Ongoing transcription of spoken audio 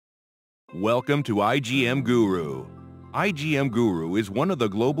Welcome to igmGuru. igmGuru is one of the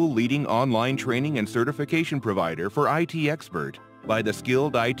global leading online training and certification provider for IT expert by the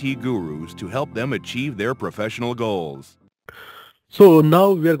skilled IT gurus to help them achieve their professional goals. So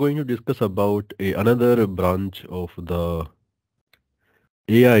now we are going to discuss about another branch of the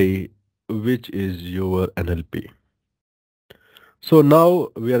AI, which is your NLP. So now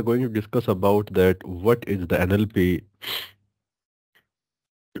we are going to discuss about that what is the NLP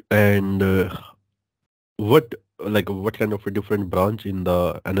and what kind of a different branch in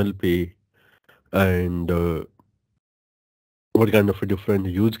the NLP and what kind of a different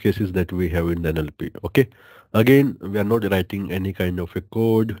use cases that we have in the NLP. Okay, again we are not writing any kind of a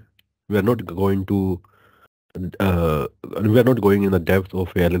code. We are not going to we are not going in the depth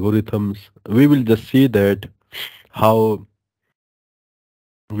of algorithms. We will just see that how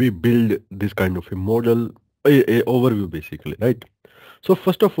we build this kind of a model, a overview basically, right? So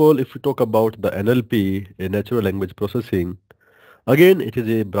first of all, if we talk about the NLP, a natural language processing, again it is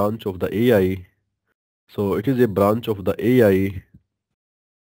a branch of the AI. So it is a branch of the AI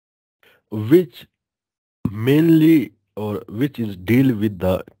which mainly or which is deal with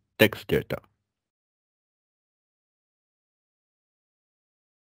the text data.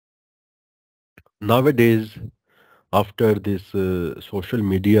 Nowadays, after this social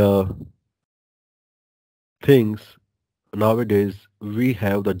media things, nowadays we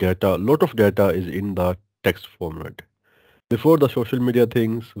have the data, lot of data is in the text format. Before the social media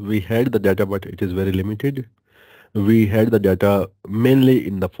things, we had the data, but it is very limited. We had the data mainly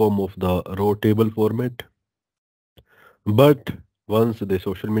in the form of the raw table format. But once the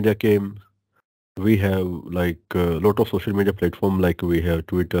social media came, we have like a lot of social media platform, like we have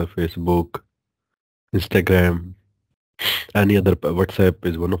Twitter, Facebook, Instagram, any other, WhatsApp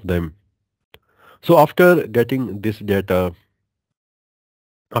is one of them. So after getting this data,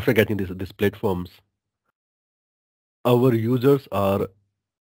 after getting these platforms, our users are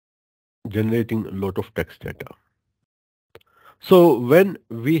generating a lot of text data. So when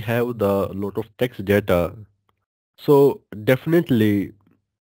we have the lot of text data, so definitely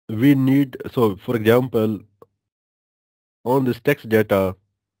we need, so for example, on this text data,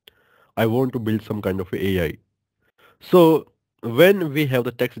 I want to build some kind of AI. So when we have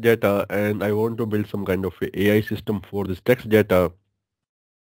the text data and I want to build some kind of AI system for this text data,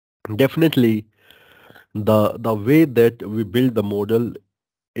 definitely the way that we build the model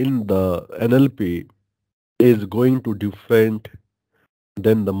in the NLP is going to different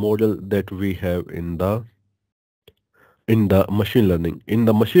than the model that we have in the machine learning. In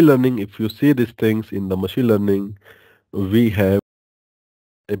the machine learning, if you see these things in the machine learning, we have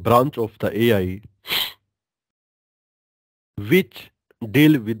a branch of the AI which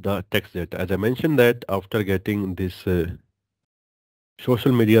deal with the text data. As I mentioned that after getting this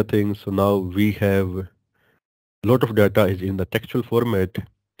social media thing, so now we have a lot of data is in the textual format,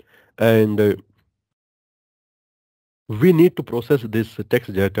 and we need to process this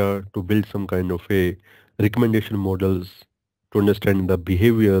text data to build some kind of a recommendation models to understand the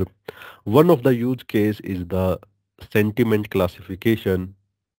behavior. One of the use case is the sentiment classification.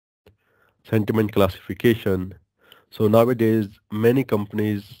 Sentiment classification. So nowadays, many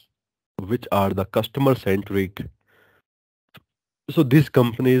companies which are the customer centric, so these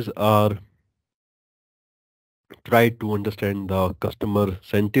companies are try to understand the customer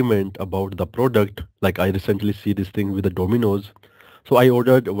sentiment about the product. Like I recently see this thing with the Domino's. So I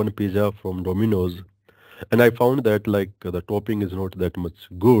ordered one pizza from Domino's and I found that like the topping is not that much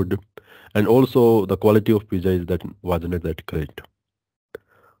good, and also the quality of pizza is that wasn't that great.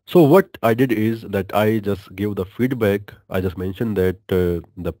 So what I did is that I just gave the feedback. I just mentioned that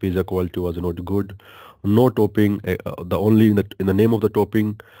the pizza quality was not good, no topping. The only in the name of the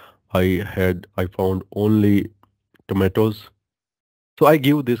topping, I found only tomatoes. So I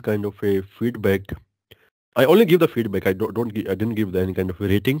give this kind of a feedback. I only give the feedback. I didn't give any kind of a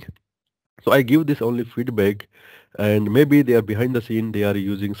rating. So I give this only feedback, and maybe they are behind the scene. They are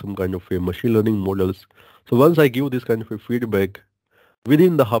using some kind of a machine learning models. So once I give this kind of a feedback,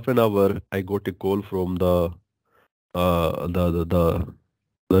 within the half an hour, I got a call from uh, the, the the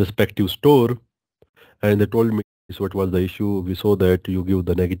the respective store, and they told me this what was the issue. We saw that you give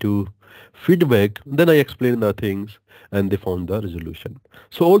the negative feedback. Then I explained the things, and they found the resolution.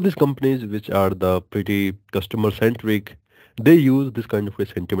 So all these companies which are the pretty customer centric, they use this kind of a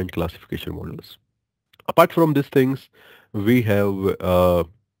sentiment classification models. Apart from these things, we have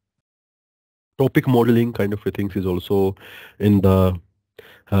topic modeling kind of a things is also in the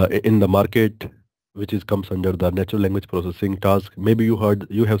market, which is comes under the natural language processing task. Maybe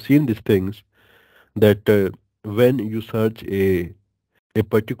you have seen these things that when you search a a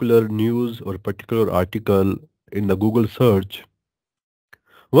particular news or a particular article in the Google search,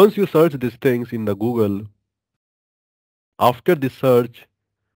 once you search these things in the Google, after the search,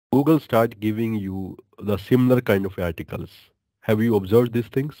 Google start giving you the similar kind of articles. Have you observed these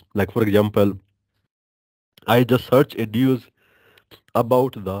things? Like for example, I just search a news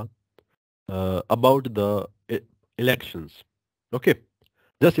about the elections. Okay,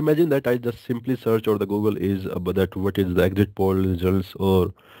 just imagine that I just simply search or the Google is about that what is the exit poll results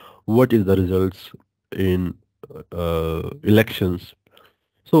or what is the results in elections.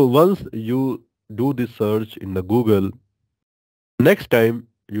 So once you do this search in the Google, next time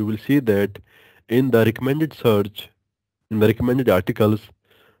you will see that in the recommended search, in the recommended articles,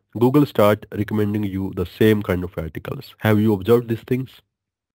 Google start recommending you the same kind of articles. Have you observed these things?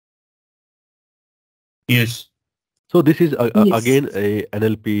 Yes. So this is Yes. again a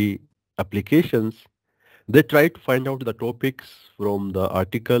NLP applications. They try to find out the topics from the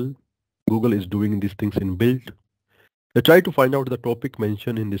article. Google is doing these things in build. They try to find out the topic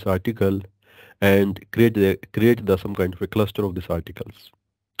mentioned in this article and create the some kind of a cluster of these articles.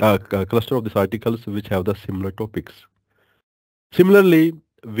 Cluster of these articles which have the similar topics. Similarly,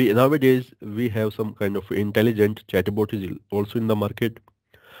 we nowadays we have some kind of intelligent chatbot is also in the market.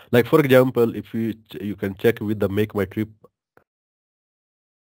 Like for example, if you can check with the Make My Trip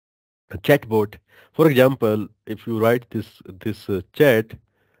chatbot. For example, if you write this chat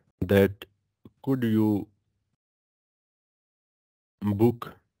that could you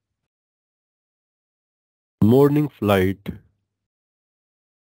book morning flight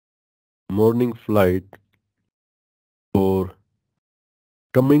for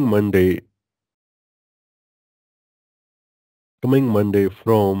coming Monday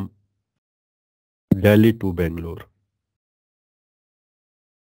from Delhi to Bangalore.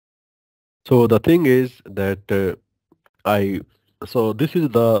 So the thing is that I so this is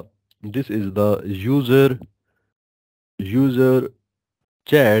the user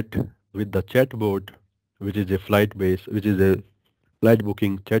chat with the chatbot, which is a flight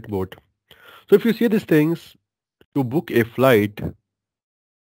booking chatbot. So if you see these things, to book a flight,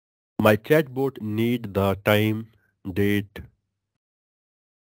 my chatbot need the time, date,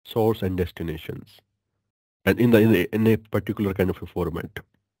 source, and destinations, and in a particular kind of a format.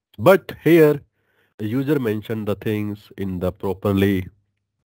 But here, the user mentioned the things in the properly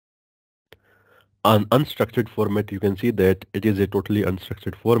unstructured format. You can see that it is a totally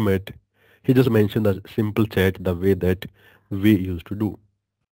unstructured format. He just mentioned the simple chat the way that we used to do.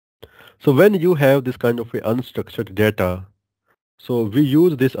 So when you have this kind of a unstructured data, so we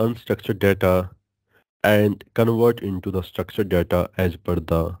use this unstructured data and convert into the structured data as per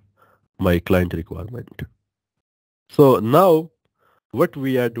the my client requirement. So now what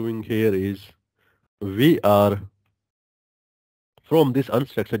we are doing here is we are from this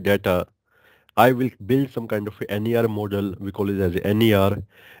unstructured data, I will build some kind of a NER model. We call it as a NER.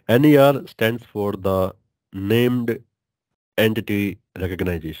 NER stands for the named entity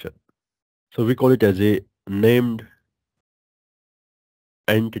recognition. So we call it as a named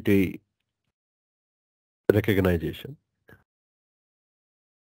entity recognition.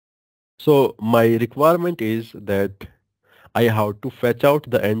 So my requirement is that I have to fetch out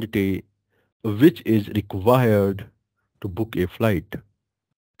the entity which is required to book a flight.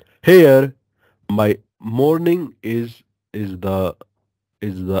 Here my morning is the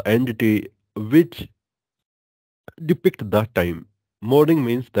entity which depict that time. Morning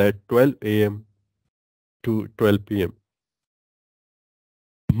means that 12 a.m. to 12 p.m.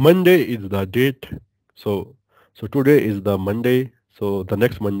 Monday is the date. So today is the Monday. So the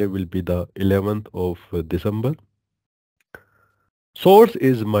next Monday will be the 11th of December. Source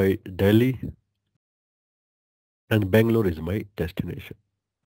is my Delhi and Bangalore is my destination.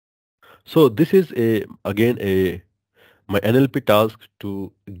 So this is again my NLP task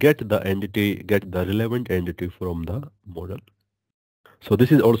to get the relevant entity from the model. So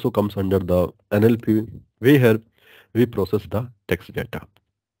this is also comes under the NLP where we process the text data.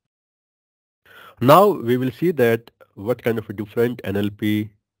 Now we will see that what kind of a different NLP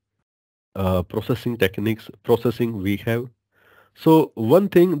processing techniques we have. So one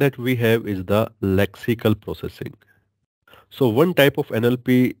thing that we have is the lexical processing. So one type of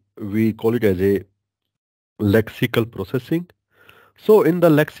NLP we call it as a lexical processing. So in the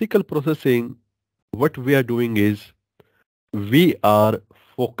lexical processing, what we are doing is we are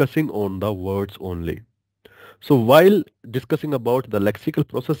focusing on the words only. So while discussing about the lexical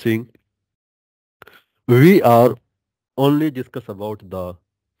processing, we are only discuss about the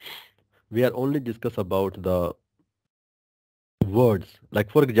words. Like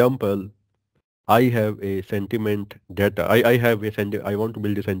for example, I have a sentiment data. I want to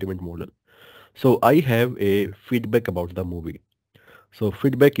build a sentiment model. So I have a feedback about the movie. So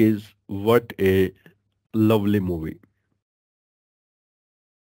feedback is what a lovely movie.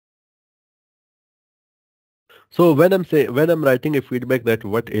 So when I'm writing a feedback that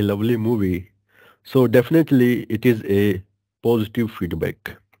what a lovely movie, so definitely it is a positive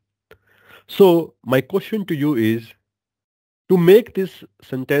feedback. So my question to you is to make this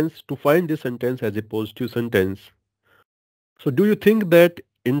sentence, to find this sentence as a positive sentence. So do you think that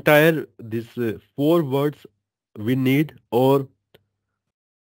entire these four words we need, or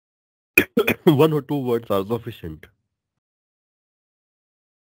one or two words are sufficient?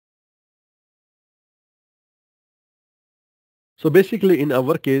 So basically in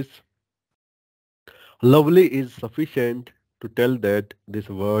our case, lovely is sufficient to tell that this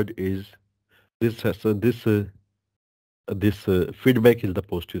word is this has this feedback is the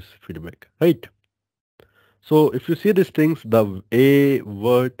positive feedback, right? So if you see these things, the a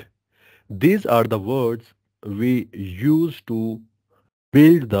word, these are the words we use to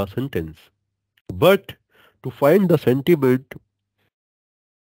build the sentence. But to find the sentiment,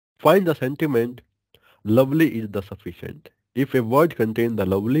 lovely is the sufficient. If a word contains the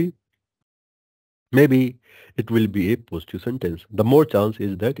lovely, maybe it will be a positive sentence. The more chance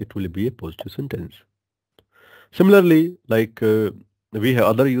is that it will be a positive sentence. Similarly, like we have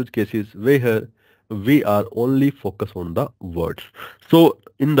other use cases where we are only focused on the words. So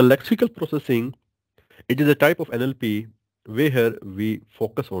in the lexical processing, it is a type of NLP where we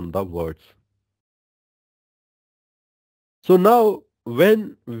focus on the words. So now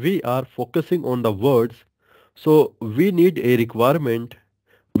when we are focusing on the words, so we need a requirement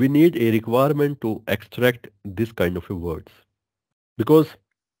to extract this kind of a words, because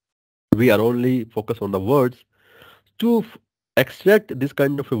we are only focused on the words. To extract this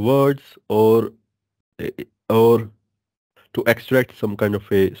kind of a words, or to extract some kind of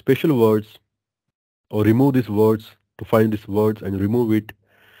a special words, or remove these words, to find these words and remove it,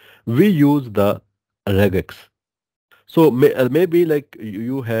 we use the regex. So maybe like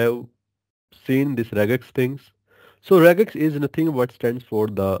you have seen this regex things. So regex is nothing but stands for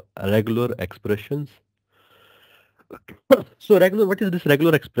the regular expressions. So what is this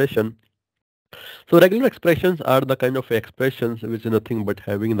regular expression? So regular expressions are the kind of expressions which is nothing but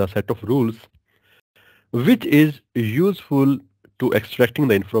having the set of rules which is useful to extracting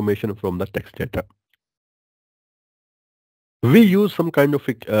the information from the text data. We use some kind of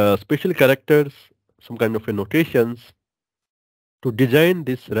special characters, some kind of a notations to design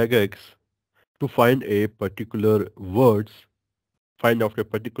this regex to find a particular words, find out a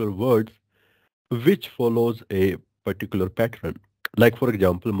particular words which follows a particular pattern. Like for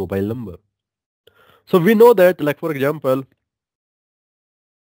example, mobile number. So we know that, like for example,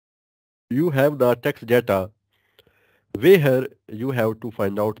 you have the text data where you have to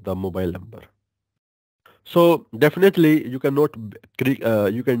find out the mobile number. So definitely you cannot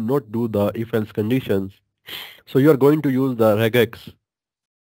do the if else conditions. So you are going to use the regex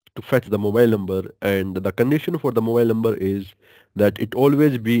to fetch the mobile number, and the condition for the mobile number is that it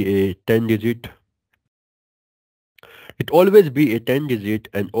always be a 10 digit. It always be a 10 digit,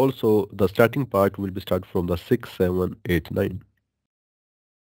 and also the starting part will be start from the 6, 7, 8, 9.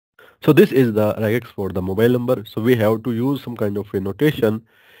 So this is the regex for the mobile number. So we have to use some kind of a notation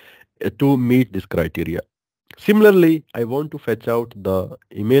to meet this criteria. Similarly, I want to fetch out the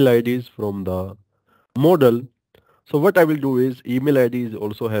email IDs from the model. So what I will do is email ID is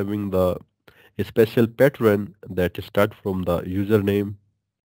also having the a special pattern that start from the username,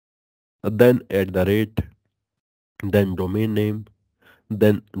 then at the rate, then domain name,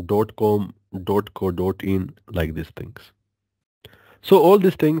 then .com, .co, .in, like these things. So all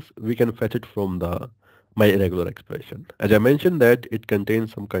these things we can fetch it from the my irregular expression. As I mentioned that it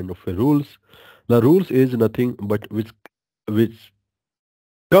contains some kind of a rules. The rules is nothing but which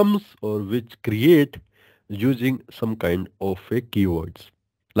comes or which create using some kind of a keywords.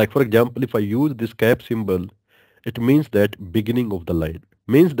 Like for example, if I use this cap symbol, it means that beginning of the line.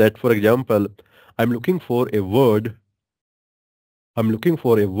 Means that, for example, I'm looking for a word. I'm looking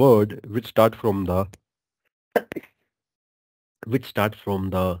for a word which start from the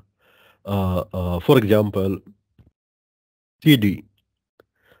for example, CD.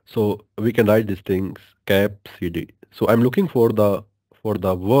 So we can write these things cap CD. So I'm looking for the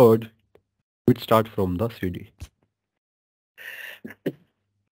word which start from the CD.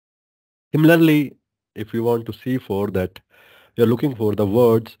 Similarly, if you want to see for that, you're looking for the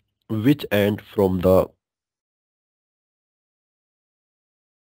words which end from the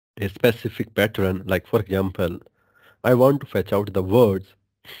a specific pattern. Like for example, I want to fetch out the words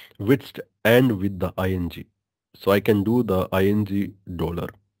which end with the ing. So I can do the ing dollar.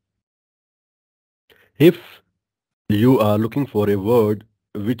 If you are looking for a word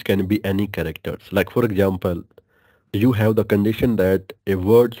which can be any characters, like for example, you have the condition that a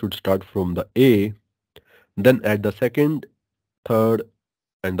word should start from the A, then at the second, third,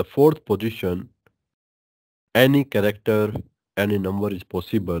 and the fourth position, any character, any number is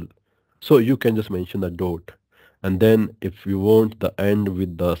possible. So you can just mention the dot. And then if you want the end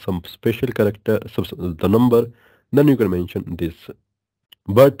with the some special character, the number, then you can mention this.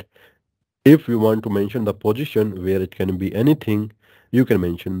 But if you want to mention the position where it can be anything, you can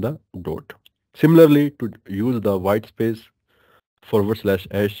mention the dot. Similarly, to use the white space,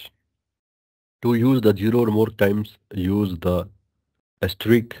 /s, to use the 0 or more times, use the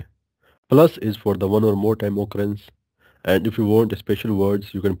asterisk. Plus is for the one or more time occurrence. And if you want special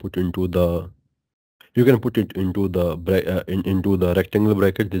words, you can put into the into the rectangle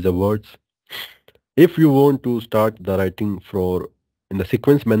bracket. These are words. If you want to start the writing for in the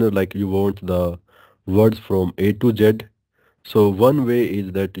sequence manner, like you want the words from A to Z, so one way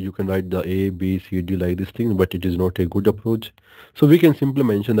is that you can write the A, B, C, D like this thing, but it is not a good approach. So we can simply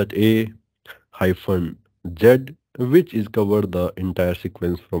mention that A hyphen Z, which is cover the entire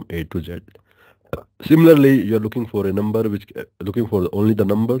sequence from A to Z. Similarly, you're looking for a number which looking for only the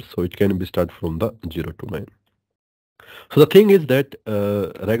numbers, so it can be start from the 0 to 9. So the thing is that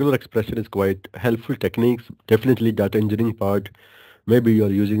regular expression is quite helpful techniques. Definitely data engineering part. Maybe you are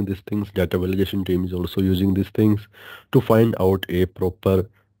using these things. Data validation team is also using these things to find out a proper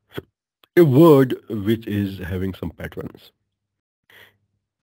a word which is having some patterns.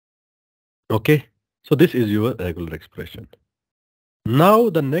 Okay. So this is your regular expression. Now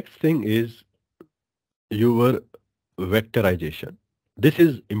the next thing is your vectorization. This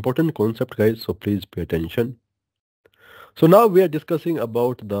is important concept, guys, so please pay attention. So now we are discussing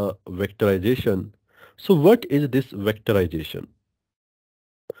about the vectorization. So what is this vectorization?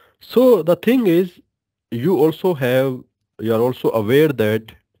 So the thing is, you are also aware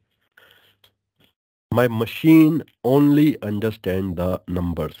that my machine only understand the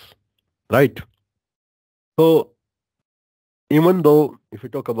numbers, right? So even though if we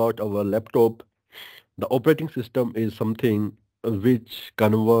talk about our laptop, the operating system is something which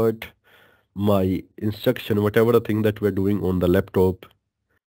convert my instruction, whatever the thing that we're doing on the laptop,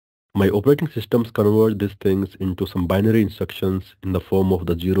 my operating systems convert these things into some binary instructions in the form of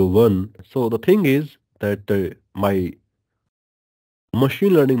the 0, 1. So the thing is that my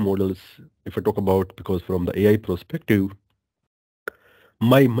machine learning models, if I talk about, because from the AI perspective,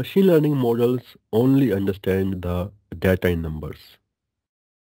 my machine learning models only understand the data in numbers.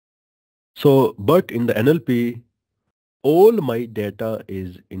 So, but in the NLP, all my data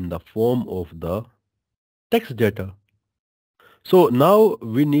is in the form of the text data. So now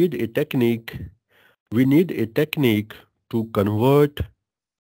we need a technique to convert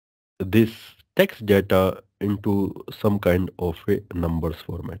this text data into some kind of a numbers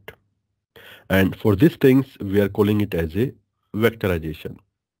format. And for these things, we are calling it as a vectorization.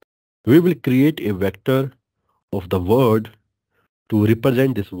 We will create a vector of the word to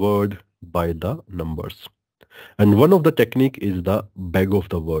represent this word by the numbers. And one of the technique is the bag of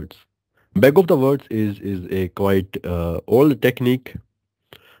the words. Bag of the words is a quite old technique,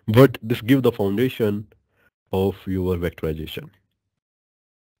 but this gives the foundation of your vectorization.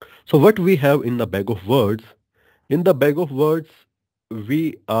 So what we have in the bag of words, in the bag of words,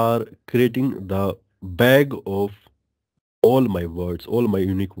 we are creating the bag of all my words, all my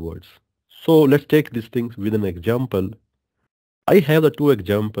unique words. So let's take these things with an example. I have the two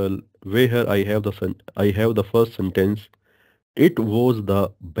example where I have the first sentence. It was the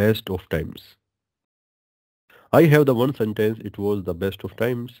best of times. I have the one sentence. It was the best of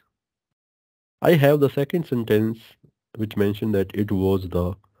times. I have the second sentence which mentioned that it was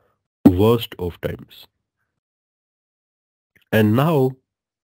the worst of times. And now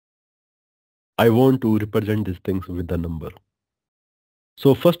I want to represent these things with the number.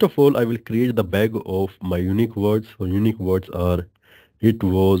 So first of all, I will create the bag of my unique words. So unique words are it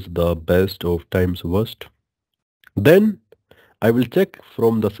was the best of times worst. Then I will check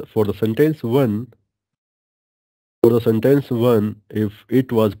for the sentence 1. For the sentence 1, if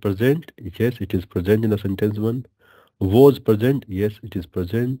it was present, yes, it is present in the sentence 1. Was present, yes, it is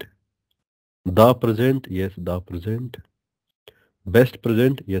present. The present, yes, the present. Best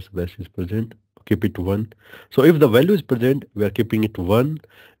present, yes, best is present. Keep it 1. So if the value is present, we are keeping it 1.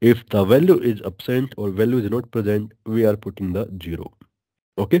 If the value is absent or value is not present, we are putting the 0.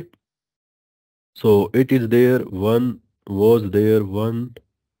 Okay. So it is there, 1, was there, 1,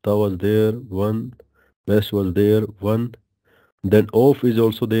 the was there, 1, best was there, 1. Then of is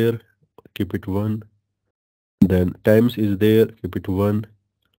also there, keep it 1. Then times is there, keep it 1.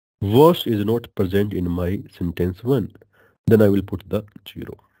 Was is not present in my sentence 1. Then I will put the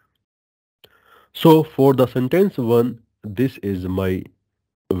 0. So for the sentence 1, this is my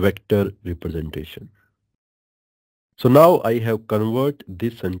vector representation. So now I have convert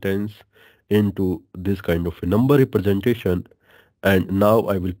this sentence into this kind of a number representation, and now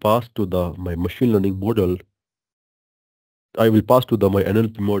I will pass to the my machine learning model. I will pass to the my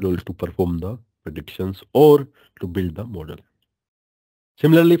NLP model to perform the predictions or to build the model.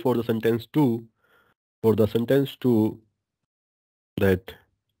 Similarly for the sentence 2, that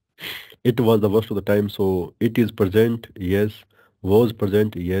it was the worst of the time, so it is present, yes. Was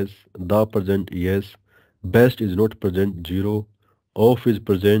present, yes. The present, yes. Best is not present, 0. Of is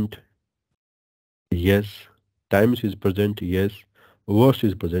present, yes. Times is present, yes. Worst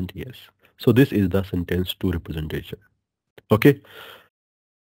is present, yes. So this is the sentence 2 representation. Okay.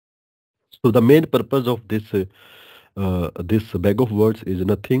 So the main purpose of this bag of words is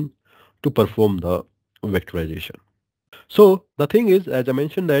nothing to perform the vectorization. So the thing is, as I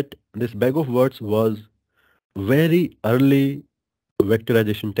mentioned, that this bag of words was very early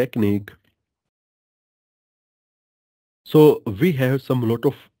vectorization technique. So we have some lot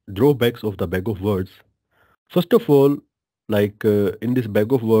of drawbacks of the bag of words. First of all, like in this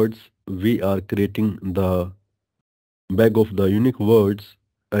bag of words, we are creating the bag of the unique words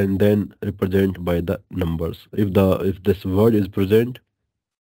and then represent by the numbers. If this word is present,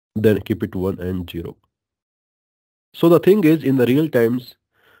 then keep it 1 and 0. So the thing is, in the real times,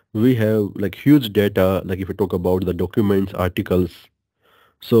 we have like huge data, like if we talk about the documents, articles.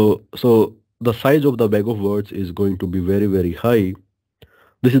 So the size of the bag of words is going to be very, very high.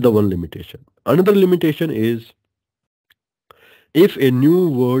 This is the one limitation. Another limitation is if a new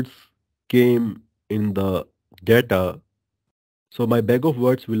words came in the data, so my bag of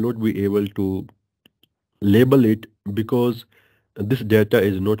words will not be able to label it because this data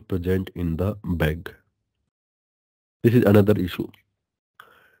is not present in the bag. This is another issue.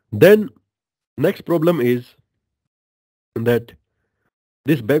 Then next problem is that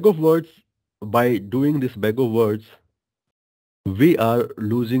this bag of words, by doing this bag of words, we are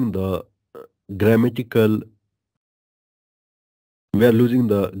losing the grammatical, we are losing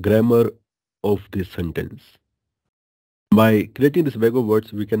the grammar of this sentence. By creating this bag of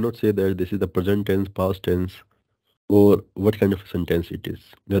words, we cannot say that this is the present tense, past tense, or what kind of a sentence it is.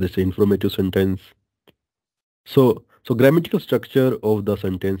 There is an informative sentence. So grammatical structure of the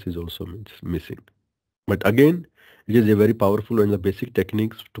sentence is also missing. But again, it is a very powerful and the basic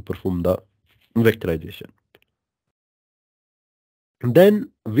techniques to perform the vectorization. And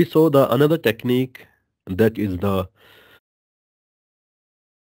then we saw the another technique, that is the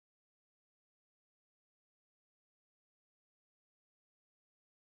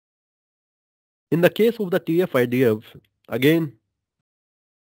in the case of the TF-IDF, again,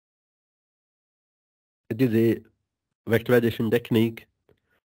 it is a vectorization technique,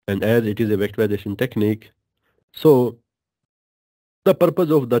 and as it is a vectorization technique, so the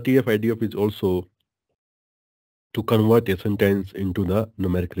purpose of the TF-IDF is also to convert a sentence into the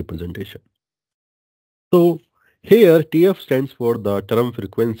numeric representation. So here TF stands for the term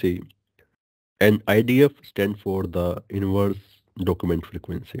frequency and IDF stands for the inverse document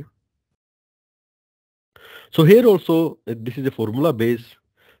frequency. So here also this is a formula base.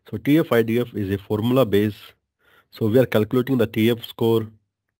 So TF-IDF is a formula base. So we are calculating the TF score.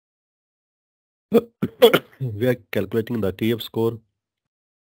 We are calculating the TF score.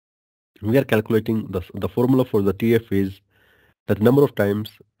 We are calculating the formula for the TF is the number of times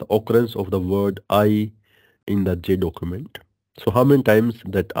the occurrence of the word I in the J document. So how many times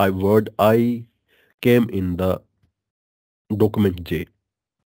that word I came in the document J.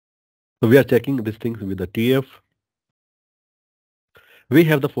 So we are checking these things with the TF. We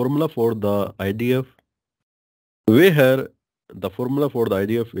have the formula for the IDF. Where the formula for the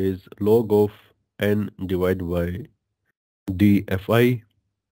IDF is log of n divided by dfi.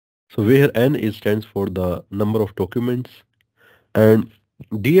 So where n is stands for the number of documents and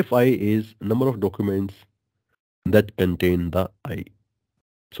dfi is number of documents that contain the I.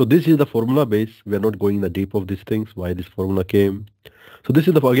 So this is the formula base. We are not going the deep of these things, why this formula came. So this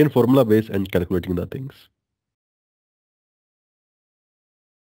is the again formula base and calculating the things.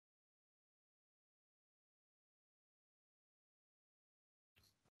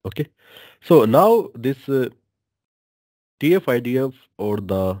 Okay. So now this TF-IDF or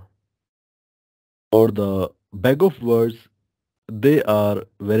the bag of words, they are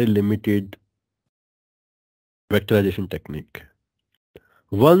very limited vectorization technique.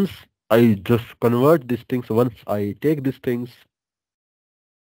 Once I just convert these things, once I take these things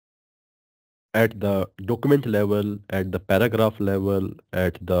at the document level, at the paragraph level,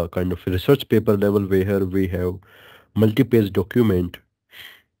 at the kind of research paper level where we have multi-page document,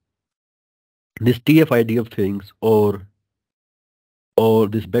 this TF-IDF things or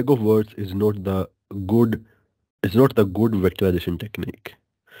this bag of words good is not the good vectorization technique.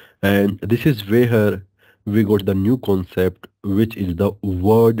 And this is where we got the new concept, which is the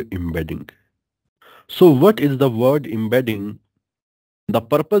word embedding. So what is the word embedding? The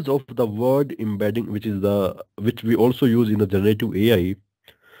purpose of the word embedding, which we also use in the generative AI.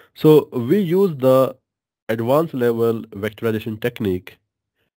 So we use the advanced level vectorization technique,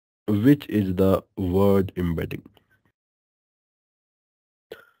 which is the word embedding.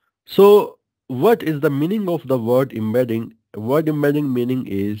 So what is the meaning of the word embedding? Word embedding meaning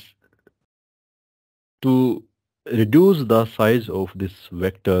is to reduce the size of this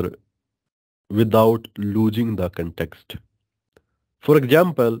vector without losing the context. For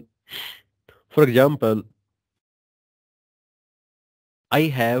example, for example, I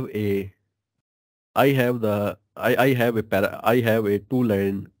have a I have a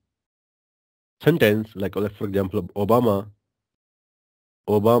two-line sentence like for example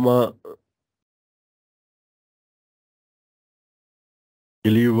Obama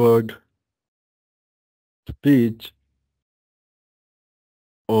delivered speech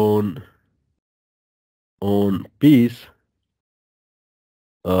on peace,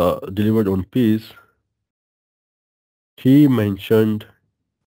 delivered on peace. He mentioned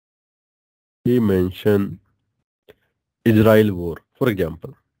Israel war, for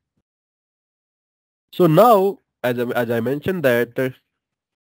example. So now, as I mentioned that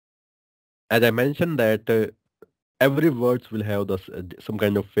every words will have some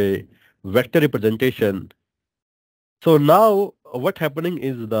kind of a vector representation. So now what happening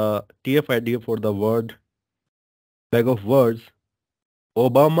is the TF-IDF for the word bag of words,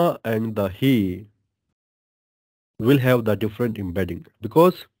 Obama and the he will have the different embedding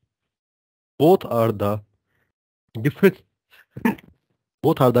because both are the different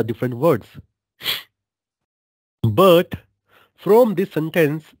different words. But from this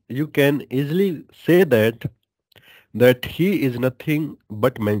sentence you can easily say that he is nothing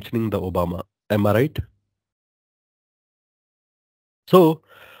but mentioning the Obama. Am I right? So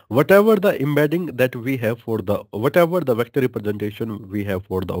whatever the embedding that we have whatever the vector representation we have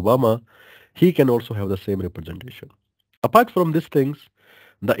for the Obama, he can also have the same representation. Apart from these things,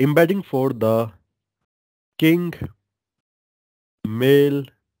 the embedding for the king, male,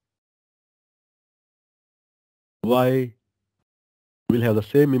 Y will have the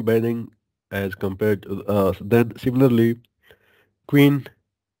same embedding as compared to then similarly queen,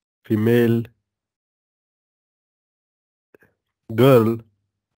 female, girl,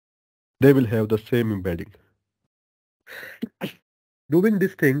 they will have the same embedding. Doing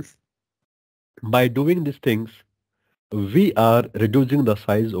these things, by doing these things, we are reducing the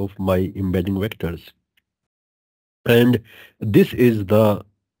size of my embedding vectors. And this is the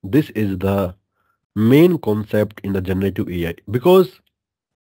main concept in the generative AI, because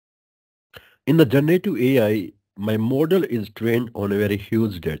in the generative AI, my model is trained on a very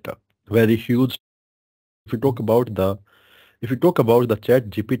huge data, very huge. If you talk about the chat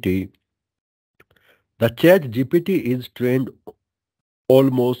GPT, the chat GPT is trained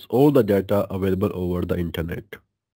almost all the data available over the internet.